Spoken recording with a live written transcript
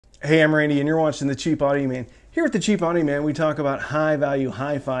Hey, I'm Randy and you're watching The Cheap Audio Man. Here at The Cheap Audio Man, we talk about high-value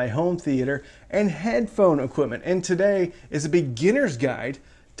hi-fi home theater and headphone equipment. And today is a beginner's guide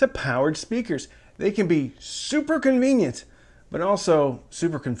to powered speakers. They can be super convenient, but also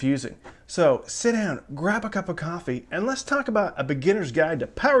super confusing. So sit down, grab a cup of coffee, and let's talk about a beginner's guide to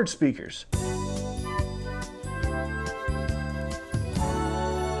powered speakers.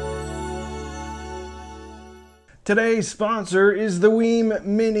 Today's sponsor is the Weem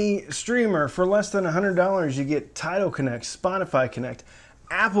Mini Streamer. For less than $100, you get Tidal Connect, Spotify Connect,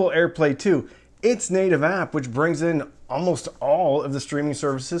 Apple AirPlay 2, its native app, which brings in almost all of the streaming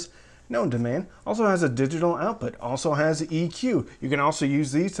services known to man. Also has a digital output, also has EQ. You can also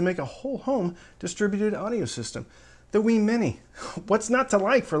use these to make a whole home distributed audio system. The Weem Mini, what's not to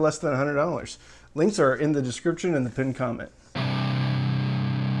like for less than $100? Links are in the description and the pinned comment.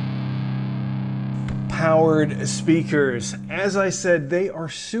 Powered speakers. As I said, they are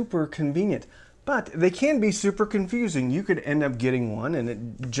super convenient, but they can be super confusing. You could end up getting one and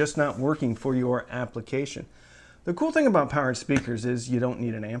it just not working for your application. The cool thing about powered speakers is you don't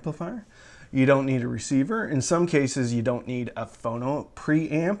need an amplifier, you don't need a receiver. In some cases, you don't need a phono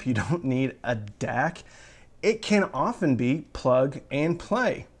preamp, you don't need a DAC. It can often be plug and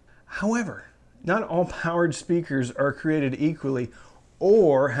play. However, not all powered speakers are created equally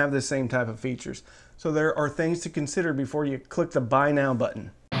or have the same type of features. So there are things to consider before you click the Buy Now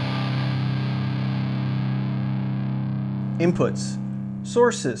button. Inputs.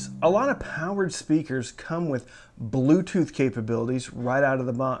 Sources. A lot of powered speakers come with Bluetooth capabilities right out of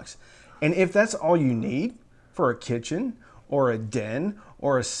the box. And if that's all you need for a kitchen or a den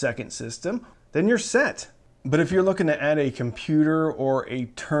or a second system, then you're set. But if you're looking to add a computer or a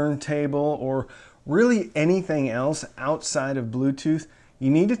turntable or really anything else outside of Bluetooth, you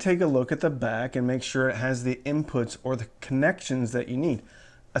need to take a look at the back and make sure it has the inputs or the connections that you need,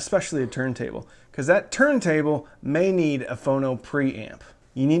 especially a turntable, because that turntable may need a phono preamp.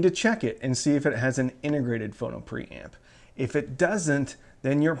 You need to check it and see if it has an integrated phono preamp. If it doesn't,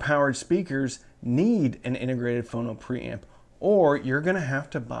 then your powered speakers need an integrated phono preamp, or you're going to have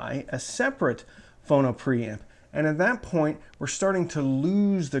to buy a separate phono preamp. And at that point, we're starting to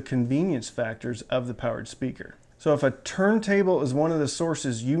lose the convenience factors of the powered speaker. So if a turntable is one of the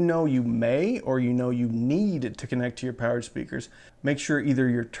sources you know you may or you know you need to connect to your powered speakers, make sure either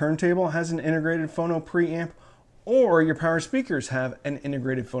your turntable has an integrated phono preamp or your powered speakers have an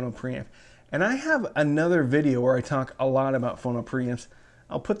integrated phono preamp. And I have another video where I talk a lot about phono preamps.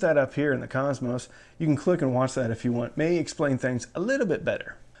 I'll put that up here in the Cosmos. You can click and watch that if you want. May explain things a little bit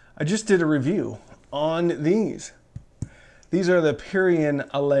better. I just did a review on these. These are the Purion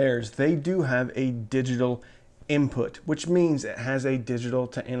Alairs. They do have a digital input, which means it has a digital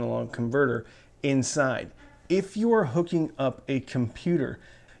to analog converter inside. If you are hooking up a computer,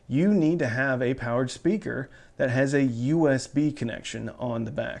 you need to have a powered speaker that has a USB connection on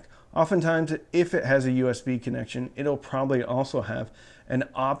the back. Oftentimes, if it has a USB connection, it'll probably also have an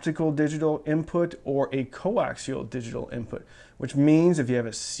optical digital input or a coaxial digital input, which means if you have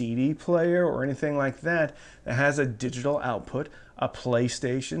a CD player or anything like that that has a digital output, a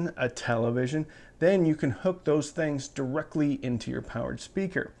PlayStation, a television, then you can hook those things directly into your powered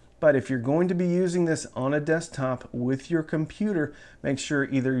speaker. But if you're going to be using this on a desktop with your computer, make sure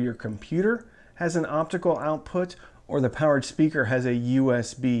either your computer has an optical output or the powered speaker has a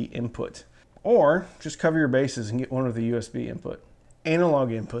USB input. Or just cover your bases and get one with a USB input. Analog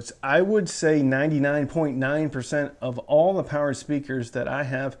inputs. I would say 99.9% of all the powered speakers that I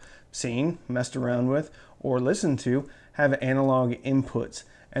have seen, messed around with, or listened to have analog inputs.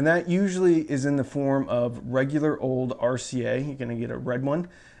 And that usually is in the form of regular old RCA. You're going to get a red one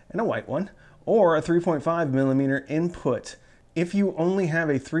and a white one, or a 3.5 millimeter input. If you only have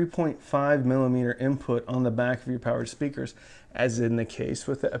a 3.5 millimeter input on the back of your powered speakers, as in the case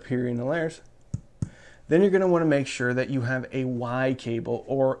with the Purion Alairs, then you're going to want to make sure that you have a Y cable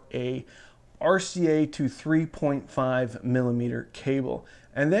or a RCA to 3.5 millimeter cable.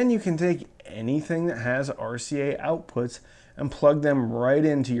 And then you can take anything that has RCA outputs and plug them right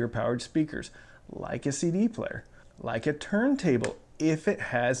into your powered speakers, like a CD player, like a turntable, if it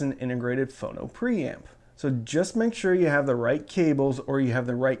has an integrated phono preamp. So just make sure you have the right cables or you have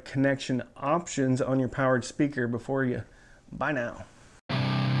the right connection options on your powered speaker before you buy now.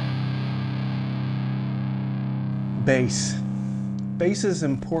 Bass. Bass is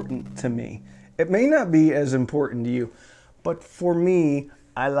important to me. It may not be as important to you, but for me,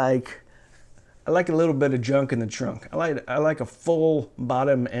 I like a little bit of junk in the trunk. I like a full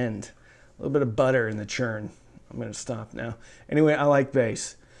bottom end, a little bit of butter in the churn. I'm going to stop now. Anyway, I like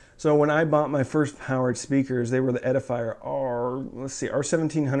bass. So when I bought my first powered speakers, they were the Edifier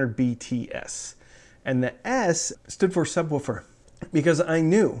R1700 BTS. And the S stood for subwoofer because I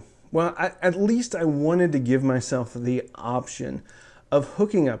knew, well, at least I wanted to give myself the option of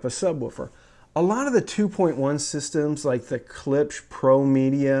hooking up a subwoofer. A lot of the 2.1 systems like the Klipsch Pro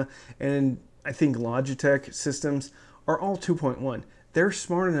Media and I think Logitech systems are all 2.1. They're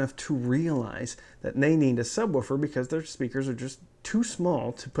smart enough to realize that they need a subwoofer because their speakers are just too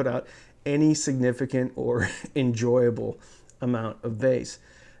small to put out any significant or enjoyable amount of bass.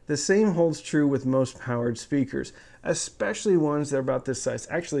 The same holds true with most powered speakers, especially ones that are about this size.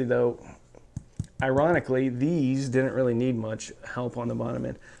 Actually, though, ironically, these didn't really need much help on the bottom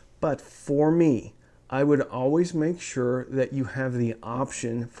end. But for me, I would always make sure that you have the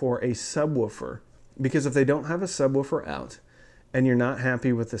option for a subwoofer, because if they don't have a subwoofer out and you're not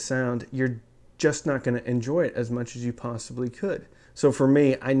happy with the sound, you're just not going to enjoy it as much as you possibly could. So for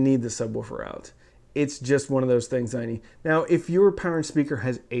me, I need the subwoofer out. It's just one of those things I need. Now, if your powered speaker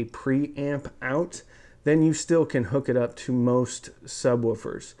has a preamp out, then you still can hook it up to most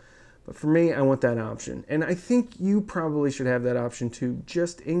subwoofers. But for me, I want that option. And I think you probably should have that option too,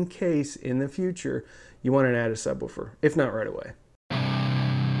 just in case in the future you want to add a subwoofer, if not right away.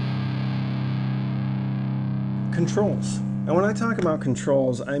 Controls. And when I talk about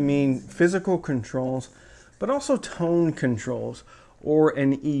controls, I mean physical controls, but also tone controls or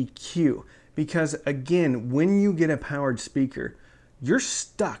an EQ. Because again, when you get a powered speaker, you're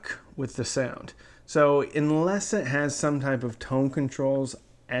stuck with the sound. So unless it has some type of tone controls,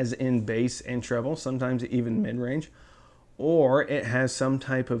 as in bass and treble, sometimes even mid-range, or it has some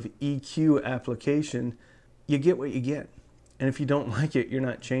type of EQ application, you get what you get. And if you don't like it, you're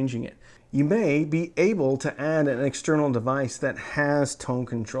not changing it. You may be able to add an external device that has tone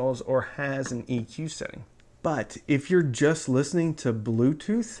controls or has an EQ setting. But if you're just listening to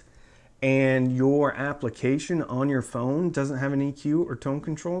Bluetooth and your application on your phone doesn't have an EQ or tone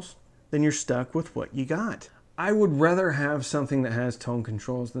controls, then you're stuck with what you got. I would rather have something that has tone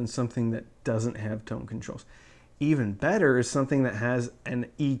controls than something that doesn't have tone controls. Even better is something that has an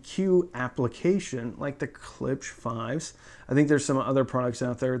EQ application like the Klipsch 5s. I think there's some other products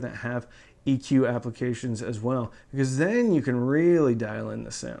out there that have EQ applications as well, because then you can really dial in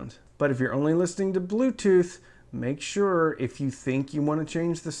the sound. But if you're only listening to Bluetooth, make sure if you think you want to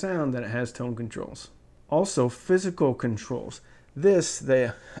change the sound that it has tone controls. Also, physical controls. They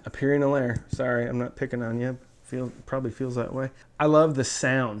appear in a layer. Sorry, I'm not picking on you. Probably feels that way. I love the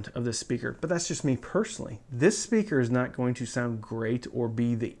sound of this speaker, but that's just me personally. This speaker is not going to sound great or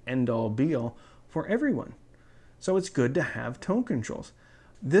be the end-all be-all for everyone. So it's good to have tone controls.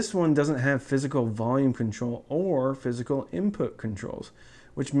 This one doesn't have physical volume control or physical input controls,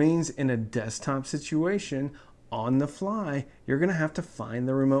 which means in a desktop situation, on the fly, you're going to have to find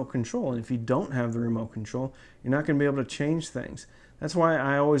the remote control. And if you don't have the remote control, you're not going to be able to change things. That's why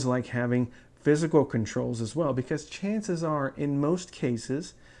I always like having physical controls as well, because chances are, in most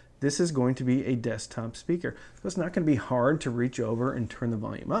cases, this is going to be a desktop speaker. So it's not going to be hard to reach over and turn the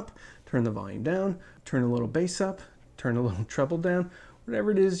volume up, turn the volume down, turn a little bass up, turn a little treble down, whatever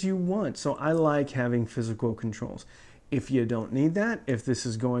it is you want. So I like having physical controls. If you don't need that, if this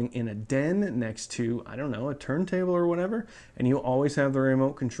is going in a den next to, I don't know, a turntable or whatever, and you always have the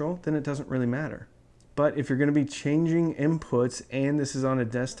remote control, then it doesn't really matter. But if you're going to be changing inputs and this is on a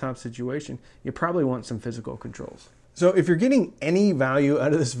desktop situation, you probably want some physical controls. So if you're getting any value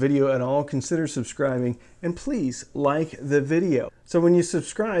out of this video at all, consider subscribing and please like the video. So when you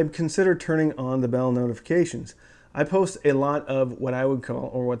subscribe, consider turning on the bell notifications. I post a lot of what I would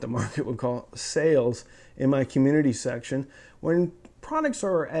call, or what the market would call, sales in my community section when products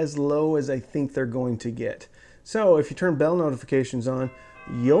are as low as I think they're going to get. So if you turn bell notifications on,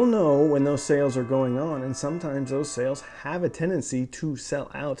 you'll know when those sales are going on, and sometimes those sales have a tendency to sell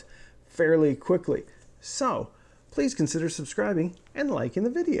out fairly quickly. So please consider subscribing and liking the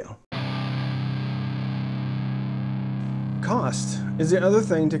video. Cost is the other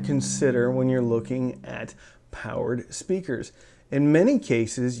thing to consider when you're looking at powered speakers. In many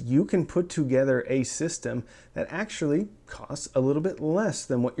cases, you can put together a system that actually costs a little bit less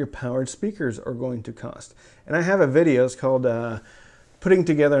than what your powered speakers are going to cost. And I have a video, it's called Putting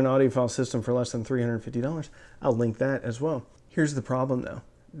Together an Audiophile System for Less than $350. I'll link that as well. Here's the problem though.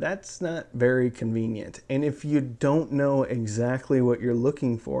 That's not very convenient. And if you don't know exactly what you're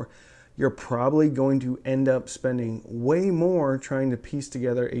looking for, you're probably going to end up spending way more trying to piece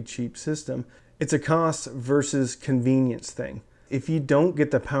together a cheap system. It's a cost versus convenience thing. If you don't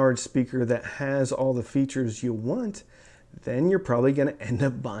get the powered speaker that has all the features you want, then you're probably going to end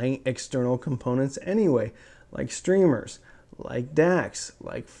up buying external components anyway, like streamers, like DACs,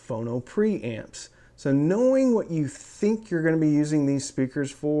 like phono preamps. So knowing what you think you're going to be using these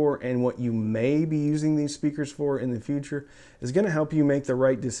speakers for and what you may be using these speakers for in the future is going to help you make the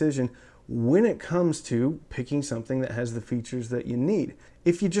right decision when it comes to picking something that has the features that you need.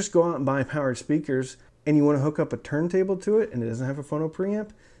 If you just go out and buy powered speakers and you want to hook up a turntable to it and it doesn't have a phono preamp,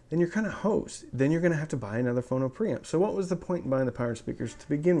 then you're kind of hosed. Then you're going to have to buy another phono preamp. So what was the point in buying the powered speakers to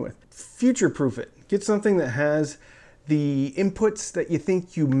begin with? Future-proof it. Get something that has the inputs that you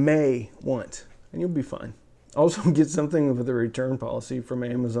think you may want, and you'll be fine. Also get something with a return policy from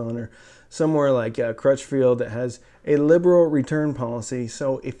Amazon or somewhere like Crutchfield that has a liberal return policy.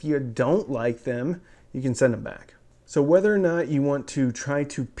 So if you don't like them, you can send them back. So whether or not you want to try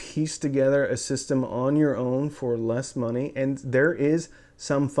to piece together a system on your own for less money, and there is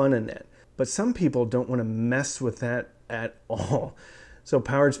some fun in that, but some people don't want to mess with that at all. So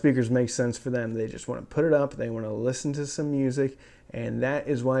powered speakers make sense for them. They just want to put it up, they want to listen to some music, and that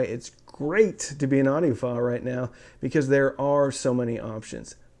is why it's great to be an audiophile right now, because there are so many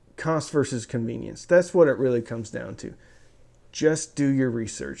options. Cost versus convenience. That's what it really comes down to. Just do your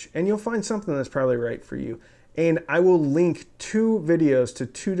research and you'll find something that's probably right for you. And I will link 2 videos to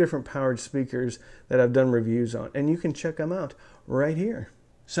 2 different powered speakers that I've done reviews on, and you can check them out right here.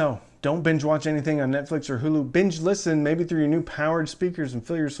 So don't binge watch anything on Netflix or Hulu. Binge listen maybe through your new powered speakers and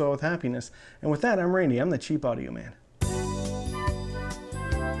fill your soul with happiness. And with that, I'm Randy. I'm the Cheap Audio Man.